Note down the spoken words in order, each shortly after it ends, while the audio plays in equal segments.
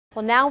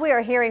Well, now we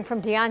are hearing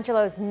from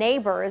D'Angelo's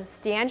neighbors.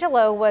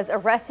 D'Angelo was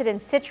arrested in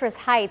Citrus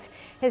Heights.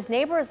 His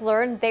neighbors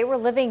learned they were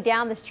living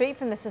down the street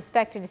from the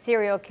suspected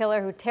serial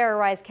killer who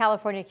terrorized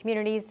California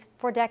communities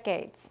for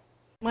decades.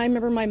 I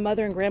remember my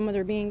mother and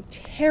grandmother being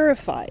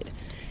terrified,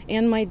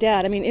 and my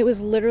dad. I mean, it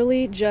was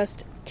literally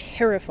just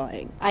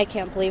terrifying. I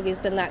can't believe he's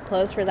been that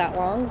close for that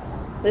long.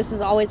 This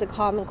is always a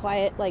calm and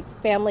quiet, like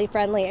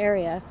family-friendly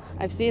area.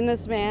 I've seen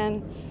this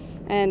man,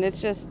 and it's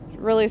just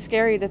really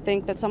scary to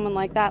think that someone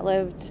like that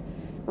lived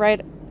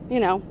right,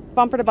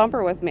 bumper to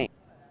bumper with me.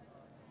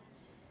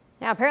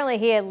 Now, apparently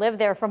he had lived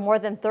there for more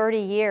than 30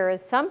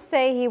 years. Some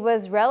say he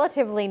was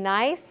relatively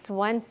nice.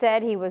 One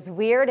said he was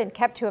weird and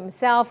kept to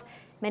himself.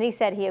 Many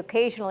said he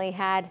occasionally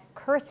had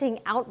cursing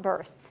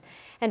outbursts.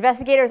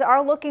 Investigators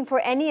are looking for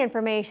any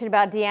information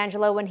about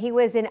D'Angelo when he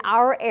was in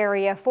our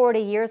area 40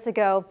 years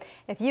ago.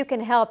 If you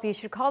can help, you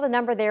should call the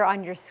number there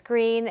on your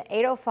screen,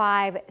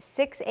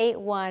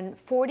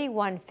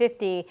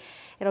 805-681-4150.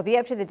 It'll be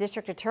up to the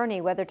district attorney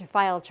whether to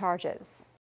file charges.